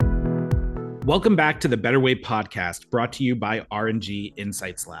Welcome back to the Better Way podcast, brought to you by R&G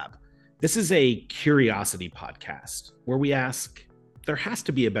Insights Lab. This is a curiosity podcast where we ask, there has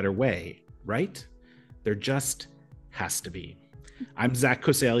to be a better way, right? There just has to be. I'm Zach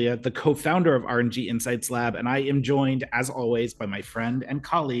Kosalia, the co-founder of R&G Insights Lab, and I am joined, as always, by my friend and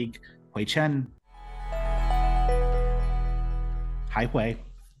colleague, Hui Chen. Hi, Hui.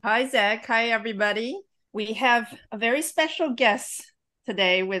 Hi, Zach. Hi, everybody. We have a very special guest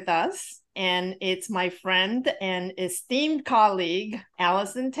today with us, and it's my friend and esteemed colleague,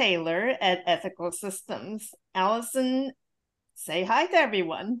 Alison Taylor at Ethical Systems. Alison, say hi to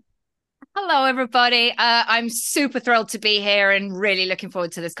everyone. Hello, everybody. I'm super thrilled to be here and really looking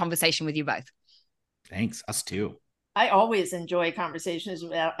forward to this conversation with you both. Thanks, us too. I always enjoy conversations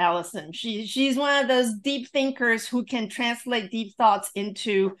with Alison. She's one of those deep thinkers who can translate deep thoughts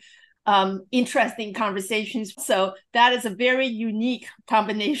into interesting conversations. So that is a very unique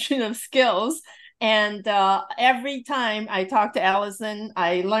combination of skills. And every time I talk to Alison,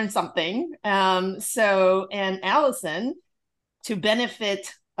 I learn something. And Alison, to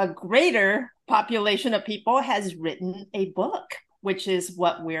benefit a greater population of people, has written a book, which is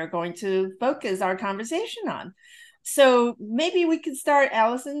what we're going to focus our conversation on. So maybe we could start,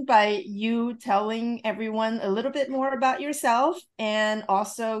 Alison, by you telling everyone a little bit more about yourself and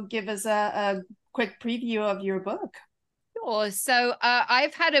also give us a quick preview of your book. Sure. So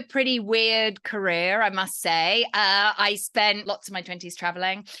I've had a pretty weird career, I must say. I spent lots of my 20s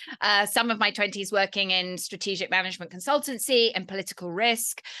traveling, some of my 20s working in strategic management consultancy and political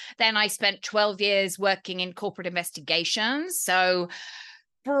risk. Then I spent 12 years working in corporate investigations. So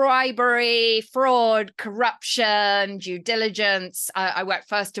bribery, fraud, corruption, due diligence. I worked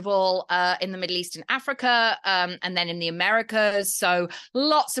first of all in the Middle East and Africa, and then in the Americas. So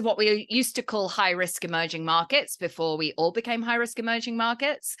lots of what we used to call high-risk emerging markets before we all became high-risk emerging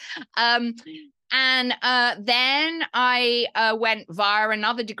markets. And then I went via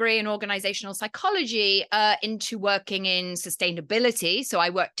another degree in organizational psychology into working in sustainability. So I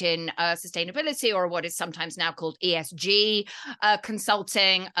worked in sustainability, or what is sometimes now called ESG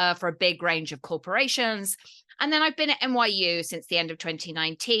consulting for a big range of corporations. And then I've been at NYU since the end of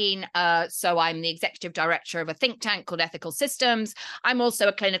 2019. So I'm the executive director of a think tank called Ethical Systems. I'm also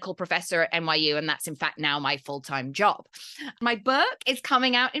a clinical professor at NYU, and that's in fact now my full-time job. My book is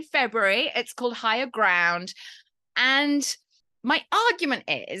coming out in February. It's called Higher Ground. And my argument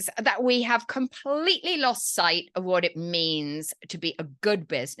is that we have completely lost sight of what it means to be a good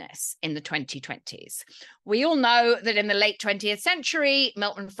business in the 2020s. We all know that in the late 20th century,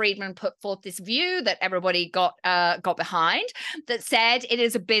 Milton Friedman put forth this view that everybody got behind, that said it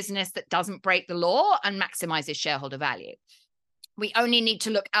is a business that doesn't break the law and maximizes shareholder value. We only need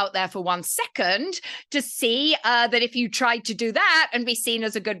to look out there for 1 second to see that if you tried to do that and be seen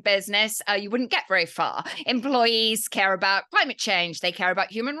as a good business, you wouldn't get very far. Employees care about climate change. They care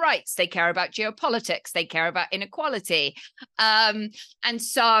about human rights. They care about geopolitics. They care about inequality. And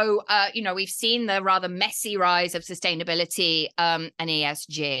so, we've seen the rather messy rise of sustainability and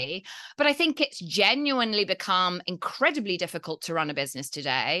ESG. But I think it's genuinely become incredibly difficult to run a business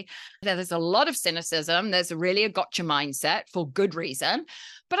today. There's a lot of cynicism. There's really a gotcha mindset for good reason.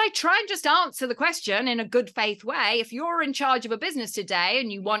 But I try and just answer the question in a good faith way. If you're in charge of a business today and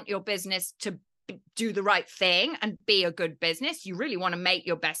you want your business to do the right thing and be a good business, you really want to make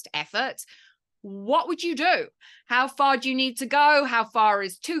your best efforts, what would you do? How far do you need to go? How far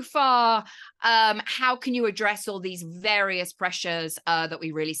is too far? How can you address all these various pressures that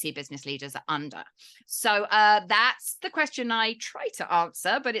we really see business leaders are under? So that's the question I try to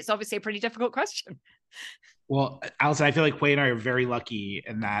answer, but it's obviously a pretty difficult question. Well, Alison, I feel like Hui and I are very lucky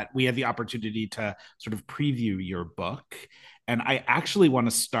in that we had the opportunity to sort of preview your book. And I actually want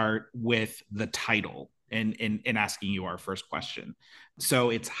to start with the title in asking you our first question. So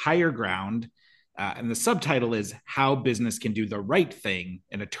it's Higher Ground, and the subtitle is How Business Can Do the Right Thing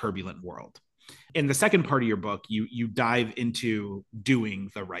in a Turbulent World. In the second part of your book, you dive into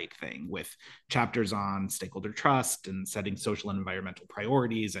doing the right thing with chapters on stakeholder trust and setting social and environmental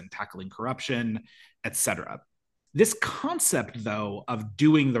priorities and tackling corruption, etc. This concept, though, of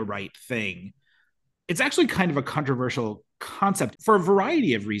doing the right thing, it's actually kind of a controversial concept for a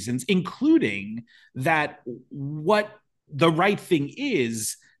variety of reasons, including that what the right thing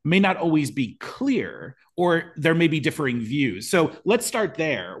is may not always be clear, or there may be differing views. So let's start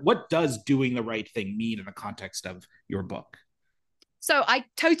there. What does doing the right thing mean in the context of your book? So I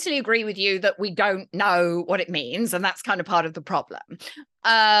totally agree with you that we don't know what it means, and that's kind of part of the problem.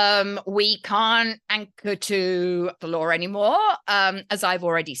 We can't anchor to the law anymore, as I've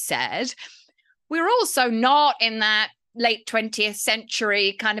already said. We're also not in that late 20th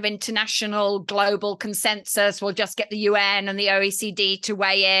century kind of international global consensus. We'll just get the UN and the OECD to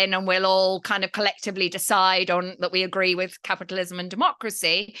weigh in and we'll all kind of collectively decide on that we agree with capitalism and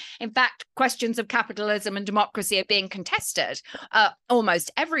democracy. In fact, questions of capitalism and democracy are being contested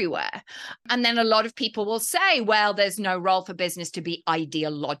almost everywhere. And then a lot of people will say, well, there's no role for business to be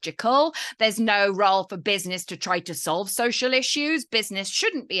ideological. There's no role for business to try to solve social issues. Business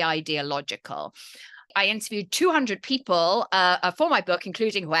shouldn't be ideological. I interviewed 200 people for my book,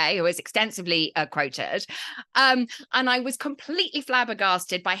 including Hui, who is extensively quoted. And I was completely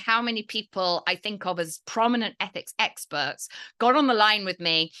flabbergasted by how many people I think of as prominent ethics experts got on the line with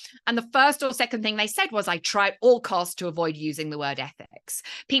me. And the first or second thing they said was, I try at all costs to avoid using the word ethics.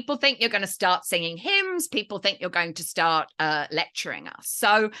 People think you're going to start singing hymns. People think you're going to start lecturing us.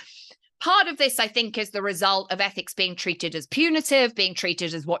 So part of this, I think, is the result of ethics being treated as punitive, being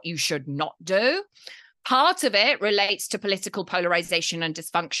treated as what you should not do. Part of it relates to political polarization and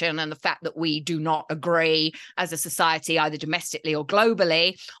dysfunction and the fact that we do not agree as a society, either domestically or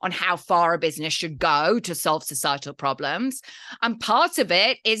globally, on how far a business should go to solve societal problems. And part of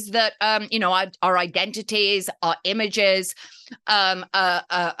it is that, our identities, our images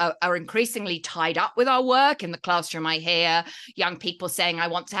are increasingly tied up with our work. In the classroom, I hear young people saying, I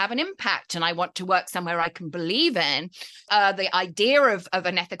want to have an impact and I want to work somewhere I can believe in. The idea of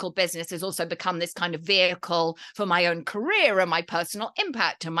an ethical business has also become this kind of vehicle for my own career and my personal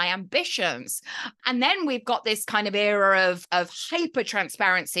impact and my ambitions. And then we've got this kind of era of hyper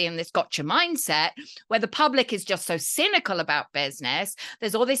transparency and this gotcha mindset where the public is just so cynical about business.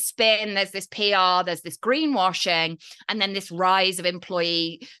 There's all this spin, there's this PR, there's this greenwashing, and then this rise of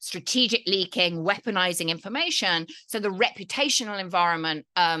employee strategic leaking, weaponizing information. So the reputational environment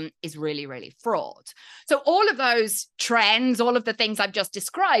is really, really fraught. So all of those trends, all of the things I've just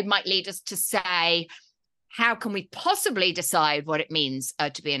described might lead us to say, how can we possibly decide what it means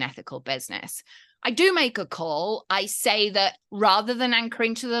to be an ethical business? I do make a call. I say that rather than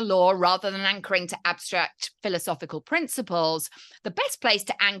anchoring to the law, rather than anchoring to abstract philosophical principles, the best place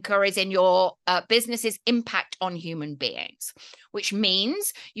to anchor is in your business's impact on human beings, which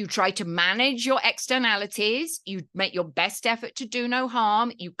means you try to manage your externalities, you make your best effort to do no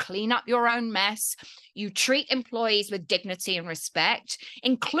harm, you clean up your own mess, you treat employees with dignity and respect,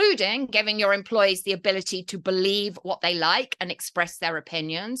 including giving your employees the ability to believe what they like and express their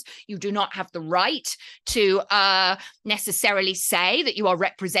opinions. You do not have the right to necessarily say that you are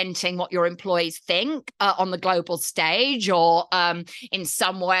representing what your employees think on the global stage, or in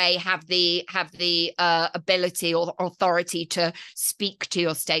some way have the ability or authority to speak to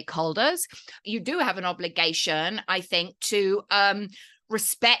your stakeholders. You do have an obligation, I think, to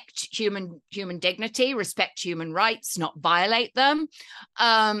respect human dignity, respect human rights, not violate them.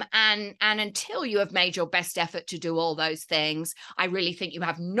 And until you have made your best effort to do all those things, I really think you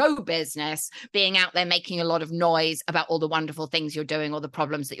have no business being out there making a lot of noise about all the wonderful things you're doing or the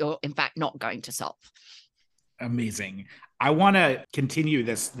problems that you're in fact not going to solve. Amazing. I want to continue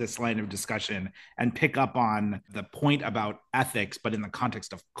this line of discussion and pick up on the point about ethics, but in the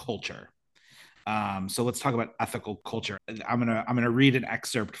context of culture. So let's talk about ethical culture. I'm gonna read an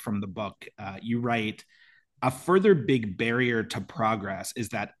excerpt from the book. You write, a further big barrier to progress is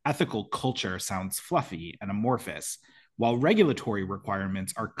that ethical culture sounds fluffy and amorphous, while regulatory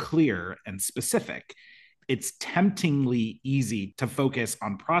requirements are clear and specific. It's temptingly easy to focus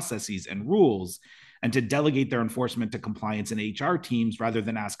on processes and rules and to delegate their enforcement to compliance and HR teams rather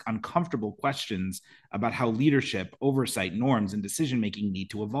than ask uncomfortable questions about how leadership, oversight, norms, and decision-making need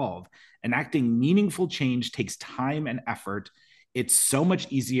to evolve. Enacting meaningful change takes time and effort. It's so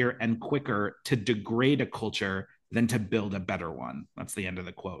much easier and quicker to degrade a culture than to build a better one. That's the end of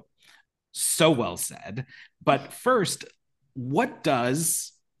the quote. So well said. But first, what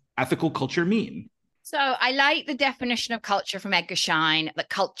does ethical culture mean? So I like the definition of culture from Edgar Schein, that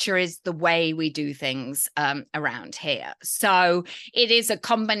culture is the way we do things around here. So it is a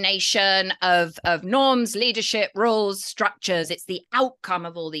combination of norms, leadership, rules, structures. It's the outcome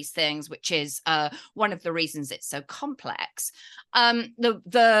of all these things, which is one of the reasons it's so complex.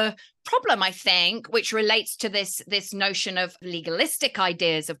 The problem, I think, which relates to this notion of legalistic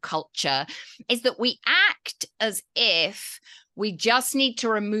ideas of culture, is that we act as if we just need to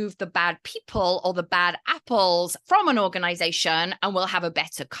remove the bad people or the bad apples from an organization and we'll have a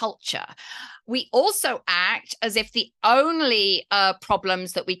better culture. We also act as if the only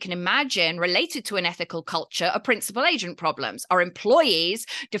problems that we can imagine related to an ethical culture are principal agent problems, are employees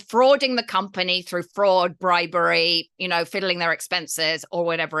defrauding the company through fraud, bribery, fiddling their expenses or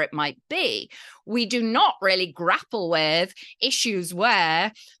whatever it might be. we do not really grapple with issues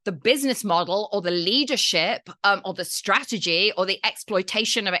where the business model or the leadership or the strategy or the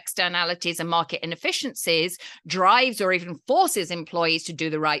exploitation of externalities and market inefficiencies drives or even forces employees to do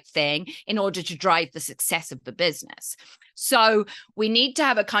the right thing in order to drive the success of the business. So we need to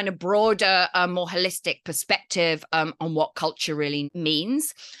have a kind of broader, more holistic perspective on what culture really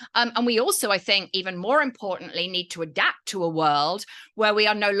means. And we also, I think, even more importantly, need to adapt to a world where we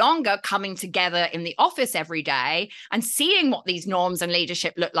are no longer coming together in the office every day and seeing what these norms and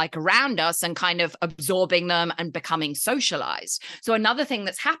leadership look like around us and kind of absorbing them and becoming socialized. So another thing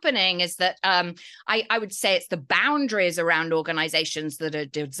that's happening is that I would say it's the boundaries around organizations that are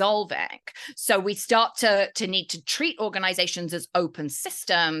dissolving. So we start to need to treat organizations as open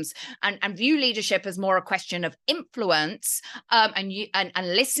systems and view leadership as more a question of influence and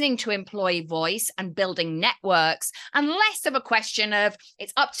listening to employee voice and building networks, and less of a question of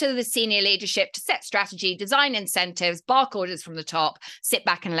it's up to the senior leadership to set strategy, design incentives, bark orders from the top, sit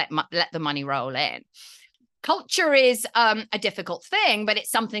back and let the money roll in. Culture is a difficult thing, but it's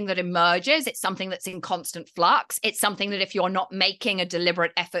something that emerges. It's something that's in constant flux. It's something that if you're not making a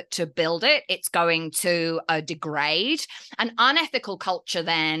deliberate effort to build it, it's going to degrade. An unethical culture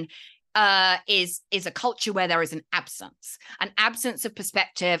then is a culture where there is an absence of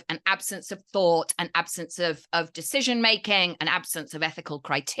perspective, an absence of thought, an absence of decision making, an absence of ethical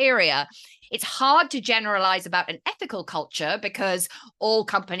criteria. It's hard to generalize about an ethical culture because all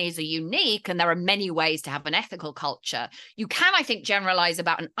companies are unique and there are many ways to have an ethical culture. You can, I think, generalize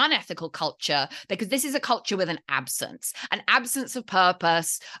about an unethical culture because this is a culture with an absence of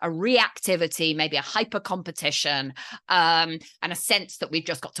purpose, a reactivity, maybe a hyper competition, and a sense that we've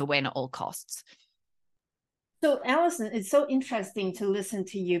just got to win at all costs. So, Alison, it's so interesting to listen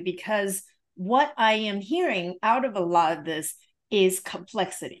to you because what I am hearing out of a lot of this is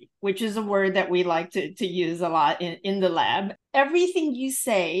complexity, which is a word that we like to use a lot in the lab. Everything you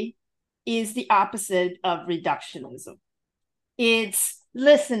say is the opposite of reductionism. It's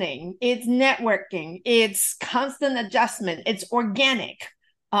listening, it's networking, it's constant adjustment, it's organic,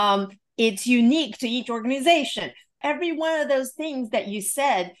 it's unique to each organization. Every one of those things that you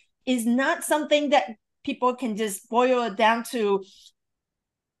said is not something that people can just boil it down to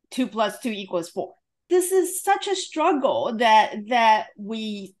 2 + 2 = 4. This is such a struggle that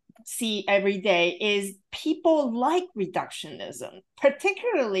we see every day. Is people like reductionism,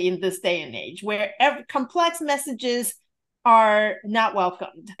 particularly in this day and age where complex messages are not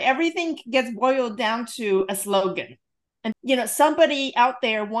welcomed. Everything gets boiled down to a slogan. And somebody out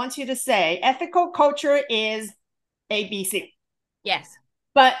there wants you to say ethical culture is ABC. Yes.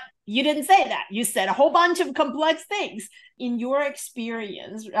 But you didn't say that. You said a whole bunch of complex things. In your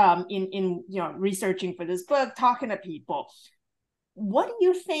experience, in researching for this book, talking to people, what do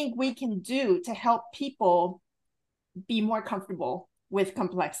you think we can do to help people be more comfortable with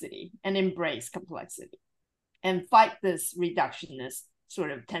complexity and embrace complexity and fight this reductionist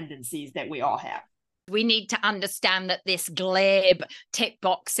sort of tendencies that we all have? We need to understand that this glib tick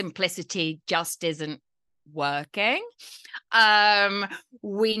box simplicity just isn't working.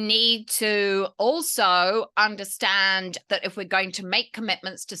 We need to also understand that if we're going to make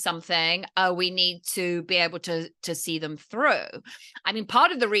commitments to something, we need to be able to see them through. I mean,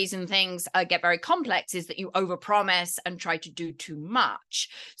 part of the reason things get very complex is that you overpromise and try to do too much.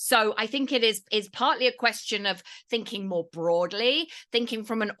 So I think it is partly a question of thinking more broadly, thinking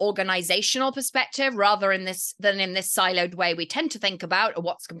from an organizational perspective rather than in this siloed way we tend to think about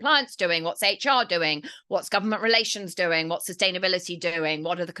what's compliance doing, what's HR doing, what's government relations doing, what's sustainability doing,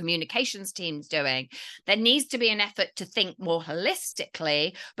 what are the communications teams doing. There needs to be an effort to think more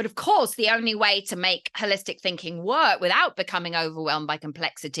holistically. But of course, the only way to make holistic thinking work without becoming overwhelmed by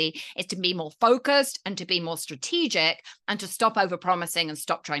complexity is to be more focused and to be more strategic and to stop overpromising and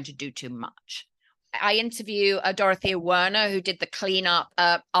stop trying to do too much. I interview Dorothea Werner, who did the cleanup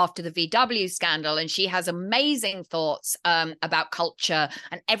after the VW scandal, and she has amazing thoughts about culture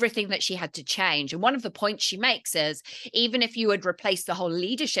and everything that she had to change. And one of the points she makes is, even if you had replaced the whole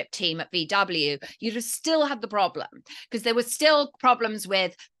leadership team at VW, you'd have still had the problem, because there were still problems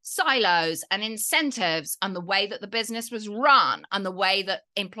with silos and incentives and the way that the business was run and the way that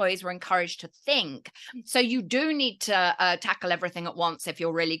employees were encouraged to think. So you do need to tackle everything at once if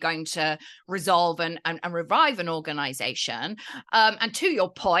you're really going to resolve and revive an organization. And to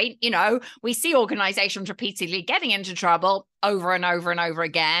your point, we see organizations repeatedly getting into trouble over and over and over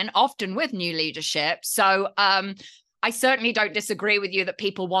again, often with new leadership. So I certainly don't disagree with you that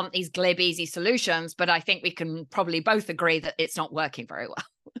people want these glib, easy solutions, but I think we can probably both agree that it's not working very well.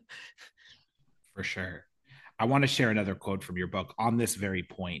 For sure. I want to share another quote from your book on this very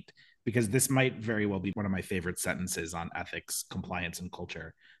point. because this might very well be one of my favorite sentences on ethics, compliance, and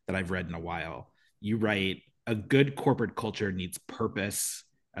culture that I've read in a while. You write, a good corporate culture needs purpose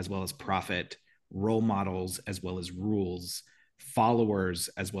as well as profit, role models as well as rules, followers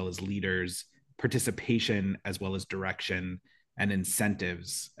as well as leaders, participation as well as direction, and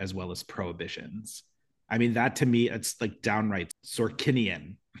incentives as well as prohibitions. I mean, that to me, it's like downright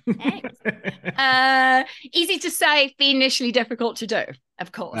Sorkinian. Thanks. Easy to say, fiendishly difficult to do,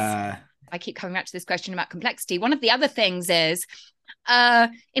 of course. I keep coming back to this question about complexity. One of the other things is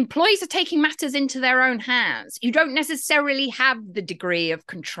employees are taking matters into their own hands. You don't necessarily have the degree of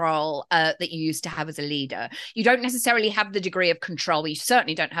control that you used to have as a leader. You don't necessarily have the degree of control. You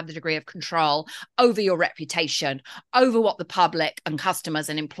certainly don't have the degree of control over your reputation, over what the public and customers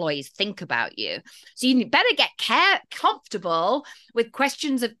and employees think about you. So you better get comfortable with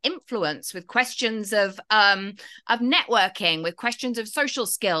questions of influence, with questions of networking, with questions of social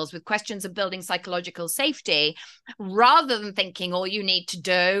skills, with questions of building psychological safety, rather than thinking all you need to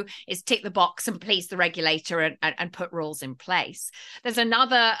do is tick the box and please the regulator and put rules in place. There's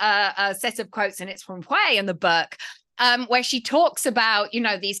another set of quotes, and it's from Hui in the book, where she talks about,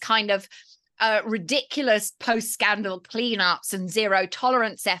 these kind of ridiculous post-scandal cleanups and zero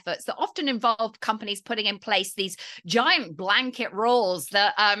tolerance efforts that often involve companies putting in place these giant blanket rules.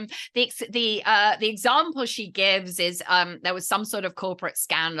 That the example she gives is there was some sort of corporate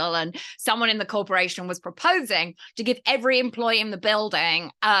scandal, and someone in the corporation was proposing to give every employee in the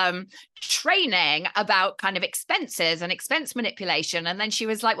building training about kind of expenses and expense manipulation. And then she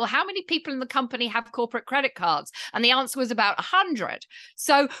was like, well, how many people in the company have corporate credit cards? And the answer was about 100.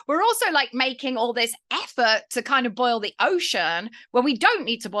 So we're also like making all this effort to kind of boil the ocean when we don't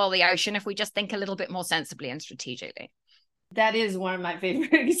need to boil the ocean if we just think a little bit more sensibly and strategically. That is one of my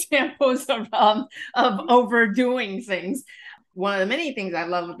favorite examples of overdoing things. One of the many things I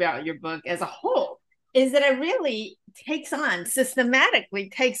love about your book as a whole is that it really systematically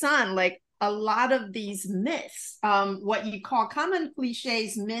takes on like a lot of these myths, what you call common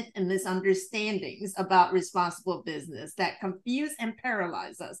cliches, myth, and misunderstandings about responsible business that confuse and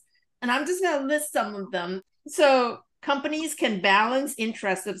paralyze us. And I'm just going to list some of them. So companies can balance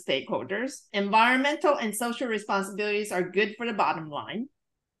interests of stakeholders. Environmental and social responsibilities are good for the bottom line.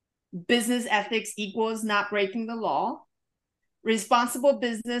 Business ethics equals not breaking the law. Responsible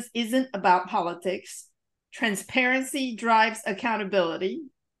business isn't about politics. Transparency drives accountability.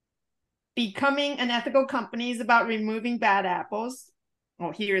 Becoming an ethical company is about removing bad apples.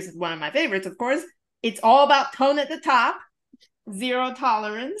 Well, here's one of my favorites, of course. It's all about tone at the top, zero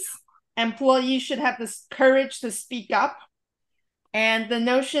tolerance. Employees should have the courage to speak up. And the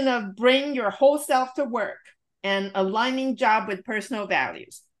notion of bring your whole self to work and aligning job with personal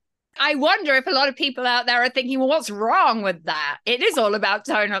values. I wonder if a lot of people out there are thinking, well, what's wrong with that? It is all about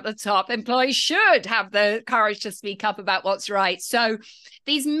tone at the top. Employees should have the courage to speak up about what's right. So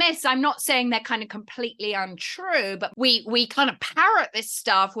these myths, I'm not saying they're kind of completely untrue, but we kind of parrot this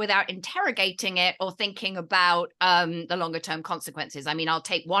stuff without interrogating it or thinking about the longer term consequences. I mean, I'll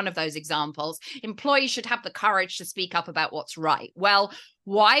take one of those examples. Employees should have the courage to speak up about what's right. Well,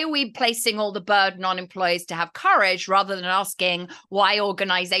 why are we placing all the burden on employees to have courage rather than asking why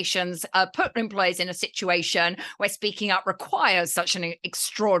organizations put employees in a situation where speaking up requires such an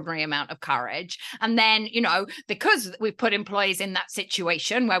extraordinary amount of courage? And then, because we've put employees in that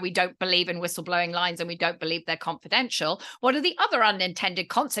situation where we don't believe in whistleblowing lines and we don't believe they're confidential, what are the other unintended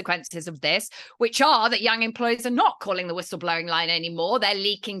consequences of this, which are that young employees are not calling the whistleblowing line anymore. They're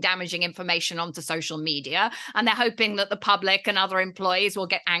leaking damaging information onto social media, and they're hoping that the public and other employees will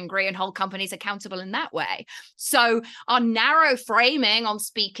get angry and hold companies accountable in that way. So our narrow framing on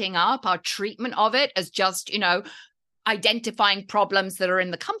speaking up, our treatment of it as just, identifying problems that are in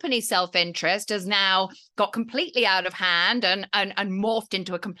the company's self-interest has now got completely out of hand and morphed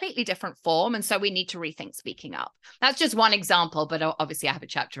into a completely different form. And so we need to rethink speaking up. That's just one example, but obviously I have a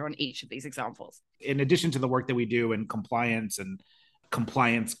chapter on each of these examples. In addition to the work that we do in compliance and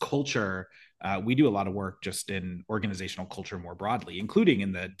compliance culture, we do a lot of work just in organizational culture more broadly, including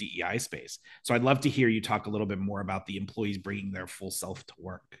in the DEI space. So I'd love to hear you talk a little bit more about the employees bringing their full self to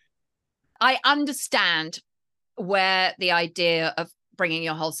work. I understand where the idea of bringing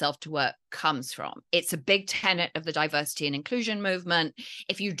your whole self to work comes from. It's a big tenet of the diversity and inclusion movement.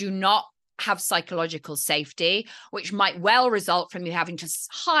 If you do not have psychological safety, which might well result from you having to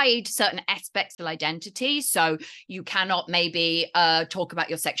hide certain aspects of identity. So you cannot maybe talk about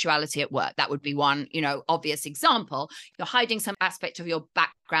your sexuality at work. That would be one, obvious example. You're hiding some aspect of your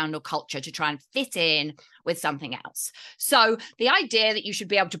background or culture to try and fit in with something else. So the idea that you should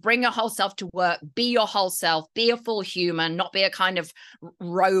be able to bring your whole self to work, be your whole self, be a full human, not be a kind of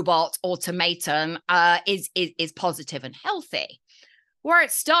robot automaton is positive and healthy. Where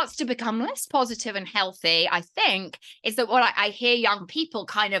it starts to become less positive and healthy, I think, is that what I hear young people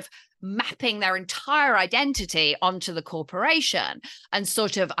kind of mapping their entire identity onto the corporation. And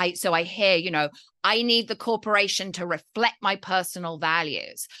sort of, I hear, I need the corporation to reflect my personal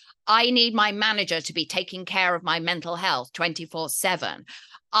values. I need my manager to be taking care of my mental health 24/7.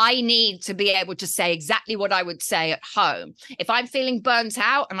 I need to be able to say exactly what I would say at home. If I'm feeling burnt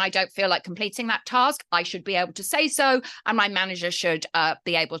out and I don't feel like completing that task, I should be able to say so, and my manager should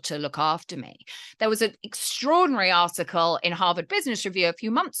be able to look after me. There was an extraordinary article in Harvard Business Review a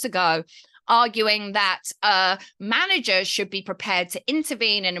few months ago arguing that managers should be prepared to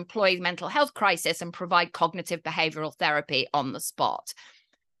intervene in employees' mental health crisis and provide cognitive behavioral therapy on the spot.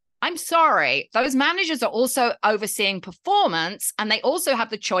 I'm sorry, those managers are also overseeing performance, and they also have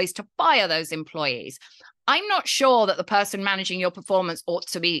the choice to fire those employees. I'm not sure that the person managing your performance ought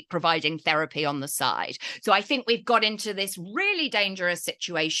to be providing therapy on the side. So I think we've got into this really dangerous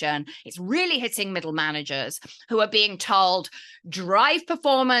situation. It's really hitting middle managers who are being told, drive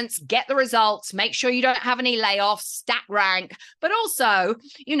performance, get the results, make sure you don't have any layoffs, stack rank, but also,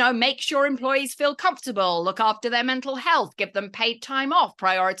 make sure employees feel comfortable, look after their mental health, give them paid time off,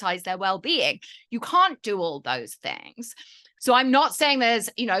 prioritize their well-being. You can't do all those things. So I'm not saying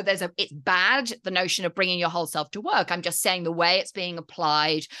it's bad, the notion of bringing your whole self to work. I'm just saying the way it's being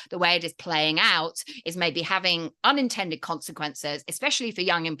applied, the way it is playing out is maybe having unintended consequences, especially for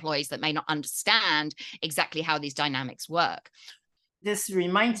young employees that may not understand exactly how these dynamics work. This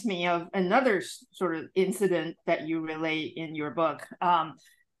reminds me of another sort of incident that you relate in your book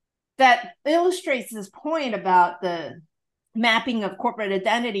that illustrates this point about the mapping of corporate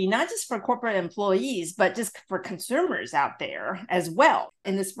identity, not just for corporate employees, but just for consumers out there as well.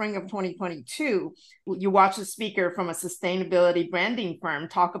 In the spring of 2022, you watch a speaker from a sustainability branding firm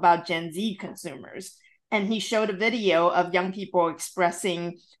talk about Gen Z consumers. And he showed a video of young people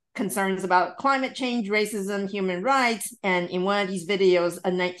expressing concerns about climate change, racism, human rights. And in one of these videos,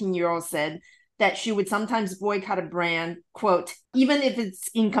 a 19-year-old said that she would sometimes boycott a brand, quote, even if it's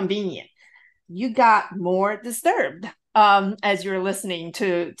inconvenient. You got more disturbed as you're listening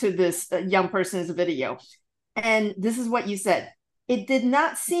to this young person's video. And this is what you said. It did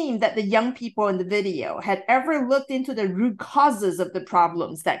not seem that the young people in the video had ever looked into the root causes of the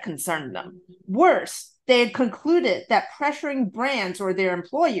problems that concerned them. Worse, they had concluded that pressuring brands or their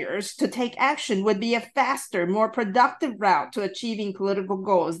employers to take action would be a faster, more productive route to achieving political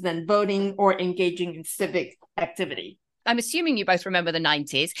goals than voting or engaging in civic activity. I'm assuming you both remember the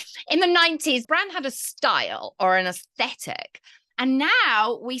 90s. In the 90s, brand had a style or an aesthetic. And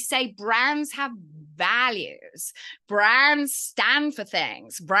now we say brands have values. Brands stand for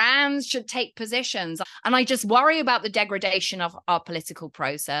things. Brands should take positions. And I just worry about the degradation of our political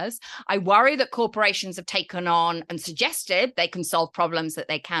process. I worry that corporations have taken on and suggested they can solve problems that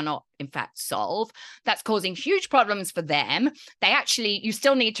they cannot, in fact, solve. That's causing huge problems for them. You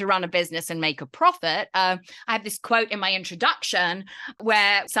still need to run a business and make a profit. I have this quote in my introduction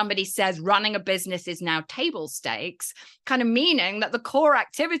where somebody says running a business is now table stakes, kind of meaning that the core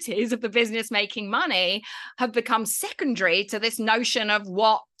activities of the business making money have become secondary to this notion of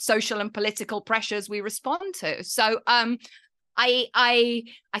what social and political pressures we respond to. So I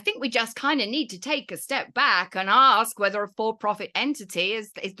think we just kind of need to take a step back and ask whether a for-profit entity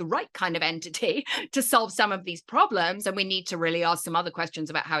is the right kind of entity to solve some of these problems. And we need to really ask some other questions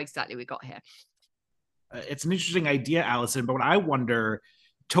about how exactly we got here. It's an interesting idea, Alison, but what I wonder,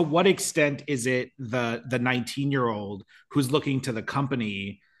 to what extent is it the 19-year-old who's looking to the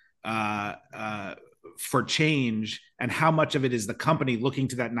company for change, and how much of it is the company looking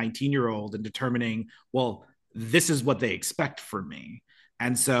to that 19-year-old and determining, well, this is what they expect from me.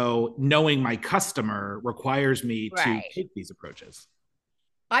 And so knowing my customer requires me to take these approaches.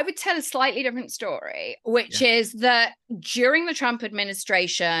 I would tell a slightly different story, which is that during the Trump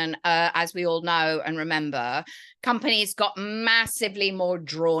administration, as we all know and remember, companies got massively more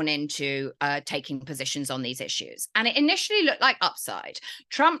drawn into taking positions on these issues. And it initially looked like upside.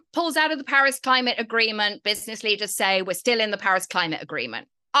 Trump pulls out of the Paris Climate Agreement. Business leaders say we're still in the Paris Climate Agreement.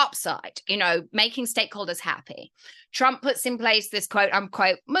 Upside, making stakeholders happy. Trump puts in place this quote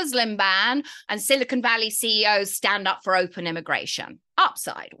unquote Muslim ban, and Silicon Valley CEOs stand up for open immigration.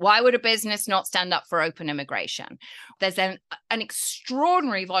 upside. Why would a business not stand up for open immigration? There's an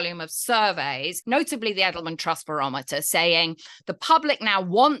extraordinary volume of surveys, notably the Edelman Trust Barometer, saying the public now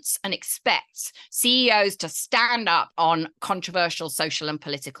wants and expects CEOs to stand up on controversial social and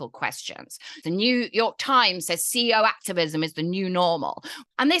political questions. The New York Times says CEO activism is the new normal.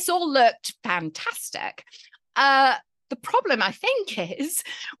 And this all looked fantastic. The problem, I think, is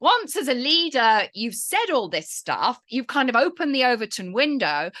once as a leader, you've said all this stuff, you've kind of opened the Overton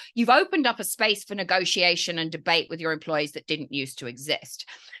window, you've opened up a space for negotiation and debate with your employees that didn't used to exist.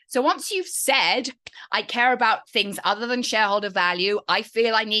 So once you've said, I care about things other than shareholder value, I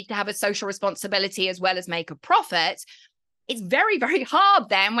feel I need to have a social responsibility as well as make a profit, it's very, very hard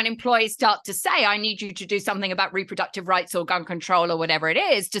then when employees start to say, I need you to do something about reproductive rights or gun control or whatever it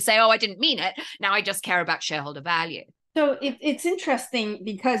is, to say, oh, I didn't mean it. Now I just care about shareholder value. So it's interesting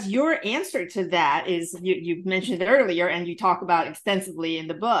because your answer to that is, you mentioned it earlier and you talk about extensively in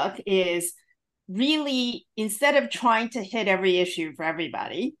the book, is really, instead of trying to hit every issue for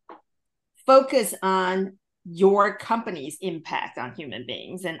everybody, focus on your company's impact on human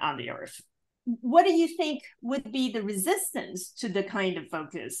beings and on the earth. What do you think would be the resistance to the kind of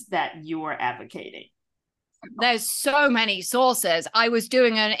focus that you're advocating? There's so many sources. I was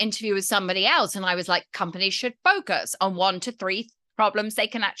doing an interview with somebody else and I was like, companies should focus on 1 to 3 problems they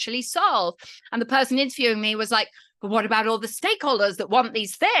can actually solve. And the person interviewing me was like, but what about all the stakeholders that want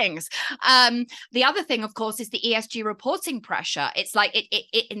these things? The other thing, of course, is the ESG reporting pressure. It's like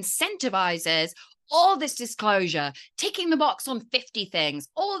it incentivizes all this disclosure, ticking the box on 50 things.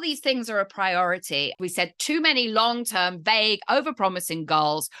 All these things are a priority. We said too many long-term, vague, over-promising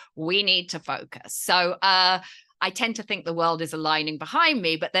goals. We need to focus. So I tend to think the world is aligning behind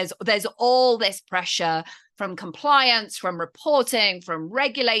me, but there's all this pressure from compliance, from reporting, from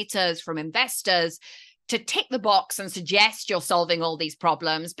regulators, from investors to tick the box and suggest you're solving all these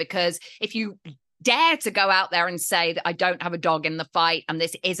problems. Because if you dare to go out there and say that I don't have a dog in the fight and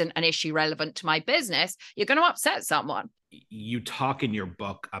this isn't an issue relevant to my business, you're going to upset someone. You talk in your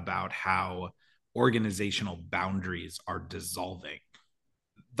book about how organizational boundaries are dissolving.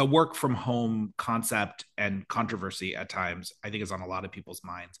 The work from home concept and controversy at times, I think, is on a lot of people's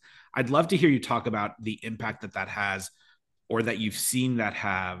minds. I'd love to hear you talk about the impact that has, or that you've seen that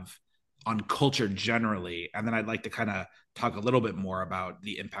have, on culture generally. And then I'd like to kind of talk a little bit more about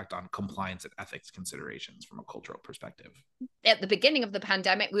the impact on compliance and ethics considerations from a cultural perspective. At the beginning of the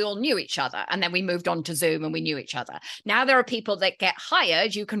pandemic, we all knew each other, and then we moved on to Zoom and we knew each other. Now there are people that get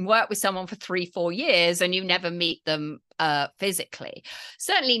hired. You can work with someone for 3-4 years and you never meet them physically.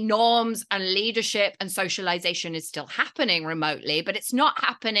 Certainly norms and leadership and socialization is still happening remotely, but it's not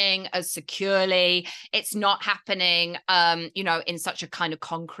happening as securely. It's not happening, in such a kind of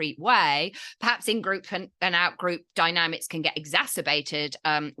concrete way. Perhaps in-group and out-group dynamics can get exacerbated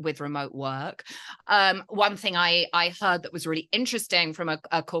with remote work. One thing I heard that was really interesting from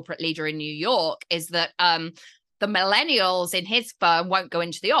a corporate leader in New York is that the millennials in his firm won't go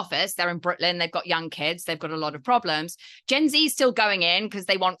into the office. They're in Brooklyn. They've got young kids. They've got a lot of problems. Gen Z is still going in because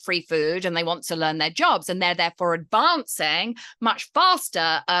they want free food and they want to learn their jobs. And they're therefore advancing much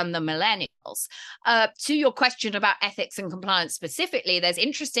faster than millennials. To your question about ethics and compliance specifically, there's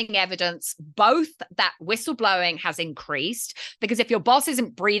interesting evidence both that whistleblowing has increased, because if your boss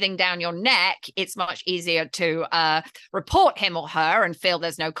isn't breathing down your neck, it's much easier to report him or her and feel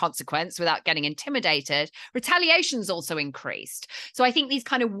there's no consequence without getting intimidated. Retaliation's also increased. So I think these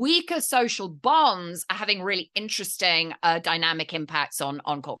kind of weaker social bonds are having really interesting dynamic impacts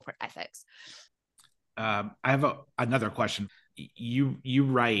on corporate ethics. I have another question. You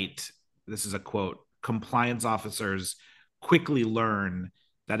write, this is a quote, compliance officers quickly learn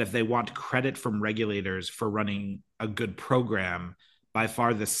that if they want credit from regulators for running a good program, by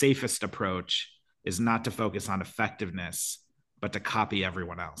far the safest approach is not to focus on effectiveness, but to copy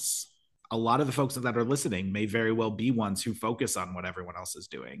everyone else. A lot of the folks that are listening may very well be ones who focus on what everyone else is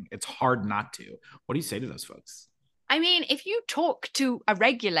doing. It's hard not to. What do you say to those folks? I mean, if you talk to a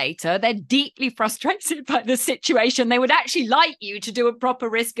regulator, they're deeply frustrated by the situation. They would actually like you to do a proper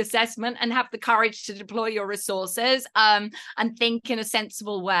risk assessment and have the courage to deploy your resources and think in a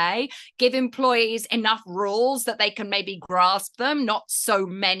sensible way. Give employees enough rules that they can maybe grasp them, not so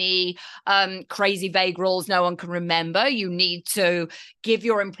many crazy vague rules no one can remember. You need to give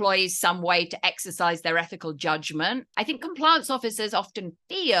your employees some way to exercise their ethical judgment. I think compliance officers often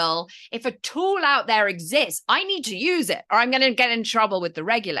feel if a tool out there exists, I need to use it or I'm going to get in trouble with the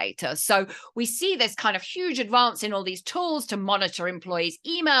regulator. So we see this kind of huge advance in all these tools to monitor employees'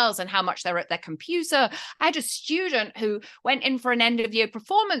 emails and how much they're at their computer. I had a student who went in for an end of year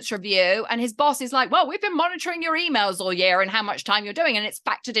performance review and his boss is like, well, we've been monitoring your emails all year and how much time you're doing, and it's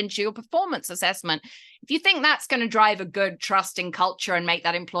factored into your performance assessment. If you think that's going to drive a good trusting culture and make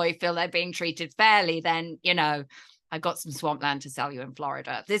that employee feel they're being treated fairly, then, you know, I've got some swampland to sell you in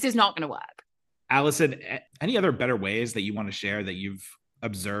Florida. This is not going to work. Alison, any other better ways that you want to share that you've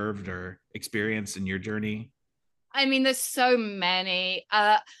observed or experienced in your journey? I mean, there's so many.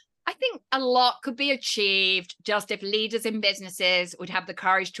 I think a lot could be achieved just if leaders in businesses would have the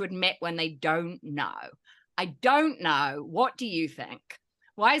courage to admit when they don't know. I don't know. What do you think?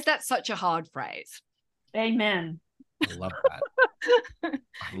 Why is that such a hard phrase? Amen. I love that.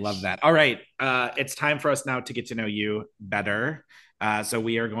 I love that. All right. It's time for us now to get to know you better. So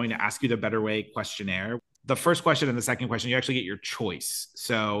we are going to ask you the Better Way questionnaire. The first question and the second question, you actually get your choice.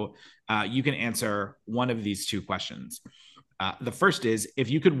 So you can answer one of these two questions. The first is, if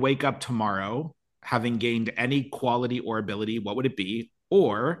you could wake up tomorrow having gained any quality or ability, what would it be?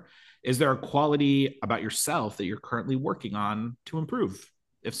 Or is there a quality about yourself that you're currently working on to improve?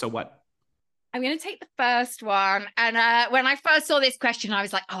 If so, what? I'm going to take the first one. And when I first saw this question, I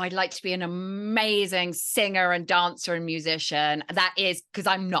was like, oh, I'd like to be an amazing singer and dancer and musician. That is because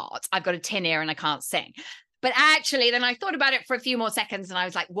I'm not. I've got a tin ear and I can't sing. But actually, then I thought about it for a few more seconds and I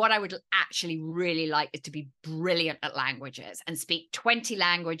was like, what I would actually really like is to be brilliant at languages and speak 20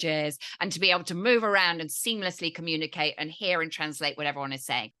 languages and to be able to move around and seamlessly communicate and hear and translate what everyone is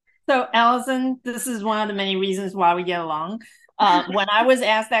saying. So, Alison, this is one of the many reasons why we get along. When I was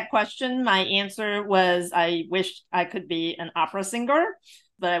asked that question, my answer was I wished I could be an opera singer.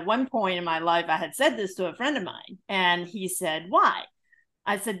 But at one point in my life, I had said this to a friend of mine, and he said, why?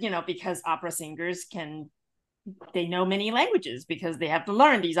 I said, because opera singers they know many languages because they have to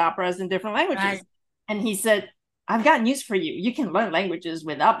learn these operas in different languages. Right. And he said, I've got news for you. You can learn languages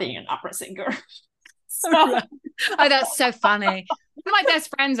without being an opera singer. Oh, that's so funny. My best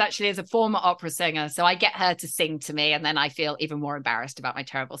friend actually is a former opera singer, so I get her to sing to me and then I feel even more embarrassed about my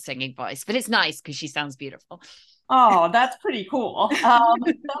terrible singing voice, but it's nice because she sounds beautiful. Oh, that's pretty cool.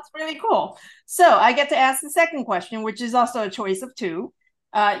 That's really cool. So I get to ask the second question, which is also a choice of two.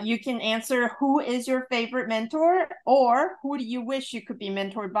 You can answer who is your favorite mentor or who do you wish you could be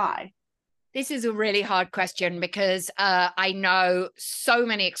mentored by? This is a really hard question because I know so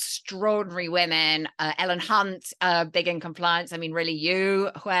many extraordinary women. Ellen Hunt, big in compliance. I mean, really you,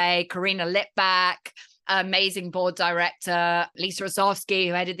 Hui, Karina Litvak, amazing board director, Lisa Osofsky,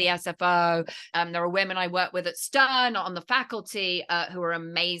 who headed the SFO. There are women I work with at Stern on the faculty who are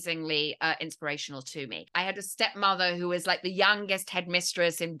amazingly inspirational to me. I had a stepmother who was like the youngest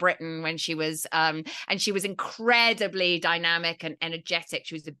headmistress in Britain when she was, and she was incredibly dynamic and energetic.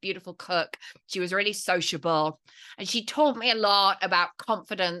 She was a beautiful cook. She was really sociable. And she taught me a lot about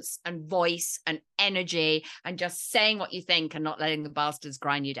confidence and voice and energy and just saying what you think and not letting the bastards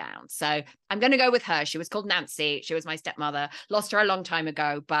grind you down. So I'm going to go with her. She was called Nancy. She was my stepmother. Lost her a long time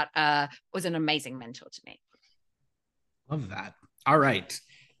ago, but was an amazing mentor to me. Love that. All right.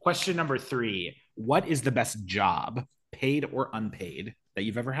 Question number 3. What is the best job, paid or unpaid, that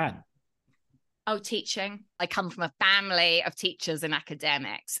you've ever had? Oh, teaching. I come from a family of teachers and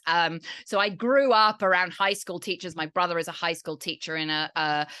academics. So I grew up around high school teachers. My brother is a high school teacher in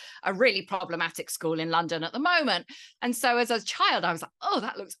a really problematic school in London at the moment. And so as a child, I was like, oh,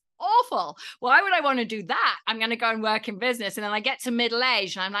 that looks awful. Why would I want to do that? I'm going to go and work in business. And then I get to middle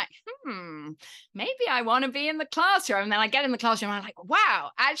age and I'm like, maybe I want to be in the classroom. And then I get in the classroom and I'm like,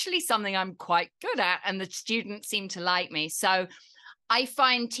 wow, actually something I'm quite good at. And the students seem to like me. So I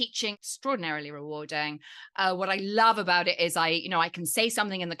find teaching extraordinarily rewarding. What I love about it is I can say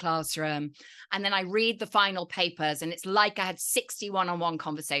something in the classroom and then I read the final papers and it's like I had 60 one-on-one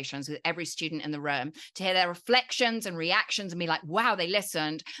conversations with every student in the room to hear their reflections and reactions and be like, wow, they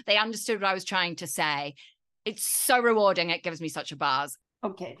listened. They understood what I was trying to say. It's so rewarding. It gives me such a buzz.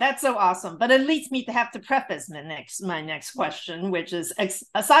 Okay, that's so awesome. But it leads me to have to preface my next question, which is,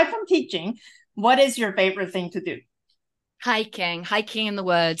 aside from teaching, what is your favorite thing to do? Hiking in the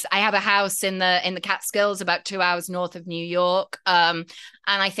woods. I have a house in the Catskills, about 2 hours north of New York. And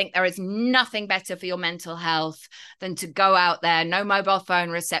I think there is nothing better for your mental health than to go out there, no mobile phone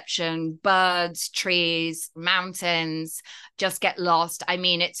reception, birds, trees, mountains, just get lost. I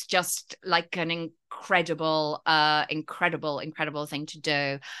mean, it's just like an incredible thing to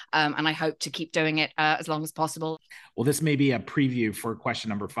do. And I hope to keep doing it as long as possible. Well, this may be a preview for question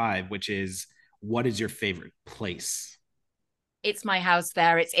number 5, which is, what is your favorite place? It's my house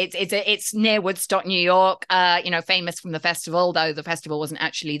there. It's near Woodstock, New York. Famous from the festival, though the festival wasn't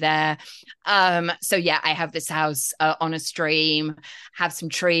actually there. So yeah, I have this house on a stream, have some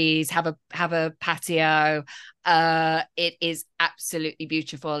trees, have a patio. It is absolutely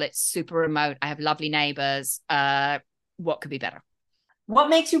beautiful. It's super remote. I have lovely neighbors. What could be better? What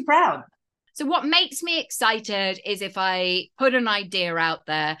makes you proud? So what makes me excited is if I put an idea out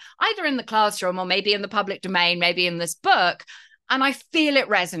there, either in the classroom or maybe in the public domain, maybe in this book, and I feel it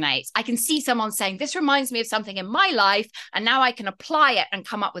resonates. I can see someone saying, this reminds me of something in my life, and now I can apply it and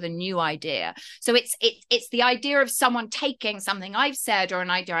come up with a new idea. So it's the idea of someone taking something I've said or an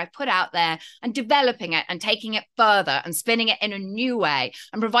idea I've put out there and developing it and taking it further and spinning it in a new way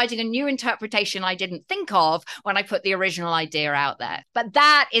and providing a new interpretation I didn't think of when I put the original idea out there. But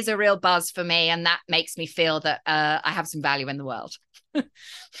that is a real buzz for me, and that makes me feel that I have some value in the world.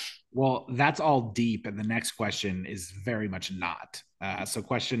 Well, that's all deep. And the next question is very much not. So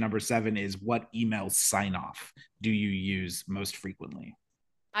question number 7 is, what email sign off do you use most frequently?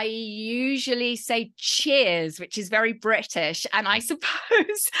 I usually say cheers, which is very British. And I suppose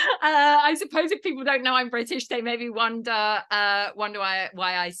if people don't know I'm British, they maybe wonder why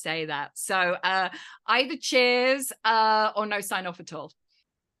I say that. So either cheers or no sign off at all.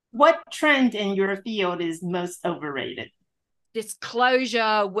 What trend in your field is most overrated?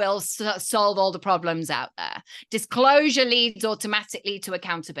 Disclosure will solve all the problems out there. Disclosure leads automatically to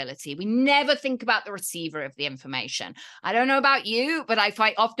accountability. We never think about the receiver of the information. I don't know about you, but I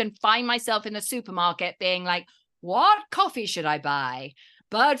often find myself in the supermarket being like, what coffee should I buy?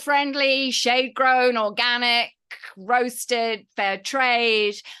 Bird friendly, shade grown, organic, roasted, fair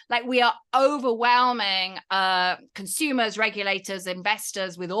trade. Like, we are overwhelming consumers, regulators,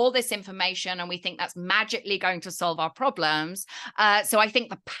 investors with all this information, and we think that's magically going to solve our problems. So I think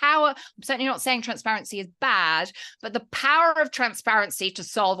the power, I'm certainly not saying transparency is bad, but the power of transparency to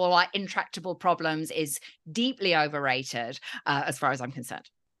solve all our intractable problems is deeply overrated, as far as I'm concerned.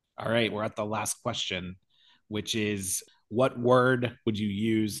 All right, we're at the last question, which is, what word would you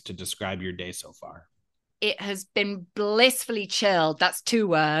use to describe your day so far? It has been blissfully chilled. That's 2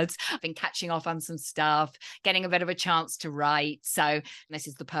 words. I've been catching off on some stuff, getting a bit of a chance to write. So this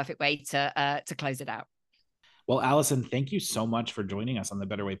is the perfect way to close it out. Well, Alison, thank you so much for joining us on the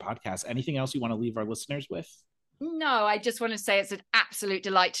Better Way podcast. Anything else you want to leave our listeners with? No, I just want to say it's an absolute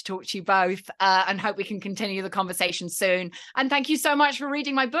delight to talk to you both, and hope we can continue the conversation soon. And thank you so much for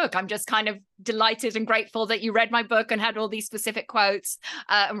reading my book. I'm just kind of delighted and grateful that you read my book and had all these specific quotes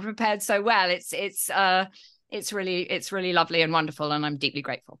and prepared so well. It's really lovely and wonderful, and I'm deeply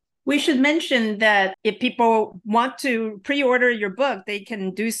grateful. We should mention that if people want to pre-order your book, they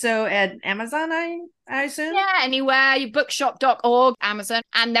can do so at Amazon, I assume? Yeah, anywhere, bookshop.org, Amazon.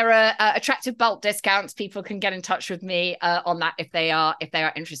 And there are attractive bulk discounts. People can get in touch with me on that if they are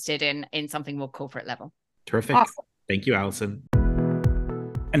interested in something more corporate level. Terrific. Awesome. Thank you, Alison.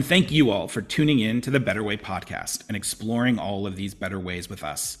 And thank you all for tuning in to the Better Way podcast and exploring all of these better ways with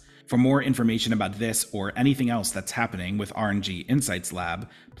us. For more information about this or anything else that's happening with R&G Insights Lab,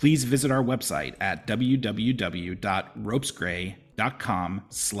 please visit our website at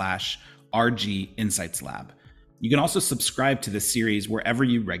www.ropesgray.com/RG Insights Lab. You can also subscribe to this series wherever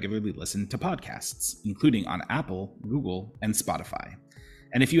you regularly listen to podcasts, including on Apple, Google, and Spotify.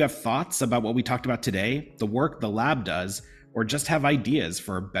 And if you have thoughts about what we talked about today, the work the lab does, or just have ideas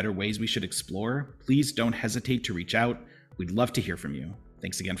for better ways we should explore, please don't hesitate to reach out. We'd love to hear from you.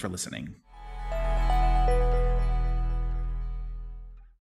 Thanks again for listening.